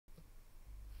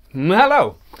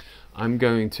Hello! I'm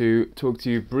going to talk to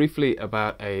you briefly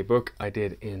about a book I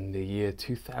did in the year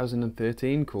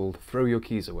 2013 called Throw Your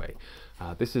Keys Away.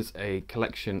 This is a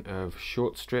collection of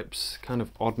short strips, kind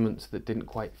of oddments that didn't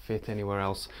quite fit anywhere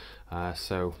else.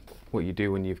 So what you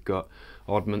do when you've got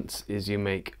oddments is you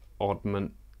make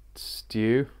oddment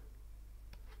stew.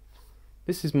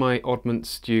 This is my oddment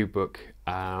stew book.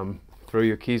 Throw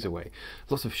Your Keys Away.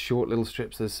 Lots of short little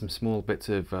strips. There's some small bits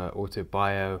of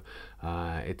autobio.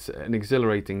 It's an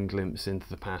exhilarating glimpse into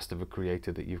the past of a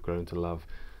creator that you've grown to love.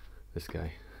 This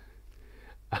guy.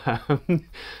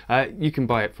 You can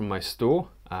buy it from my store.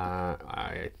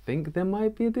 I think there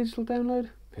might be a digital download.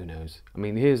 Who knows? I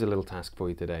mean, here's a little task for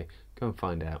you today. Go and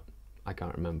find out. I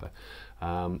can't remember.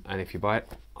 And if you buy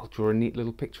it, I'll draw a neat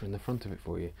little picture in the front of it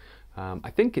for you.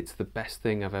 I think it's the best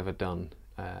thing I've ever done.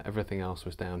 Everything else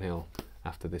was downhill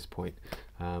after this point.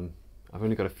 I've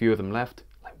only got a few of them left,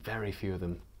 like very few of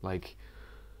them, like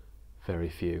very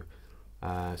few.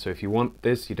 So if you want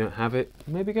this, you don't have it,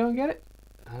 maybe go and get it.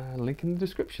 Link in the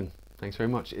description. Thanks very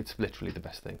much. It's literally the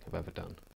best thing I've ever done.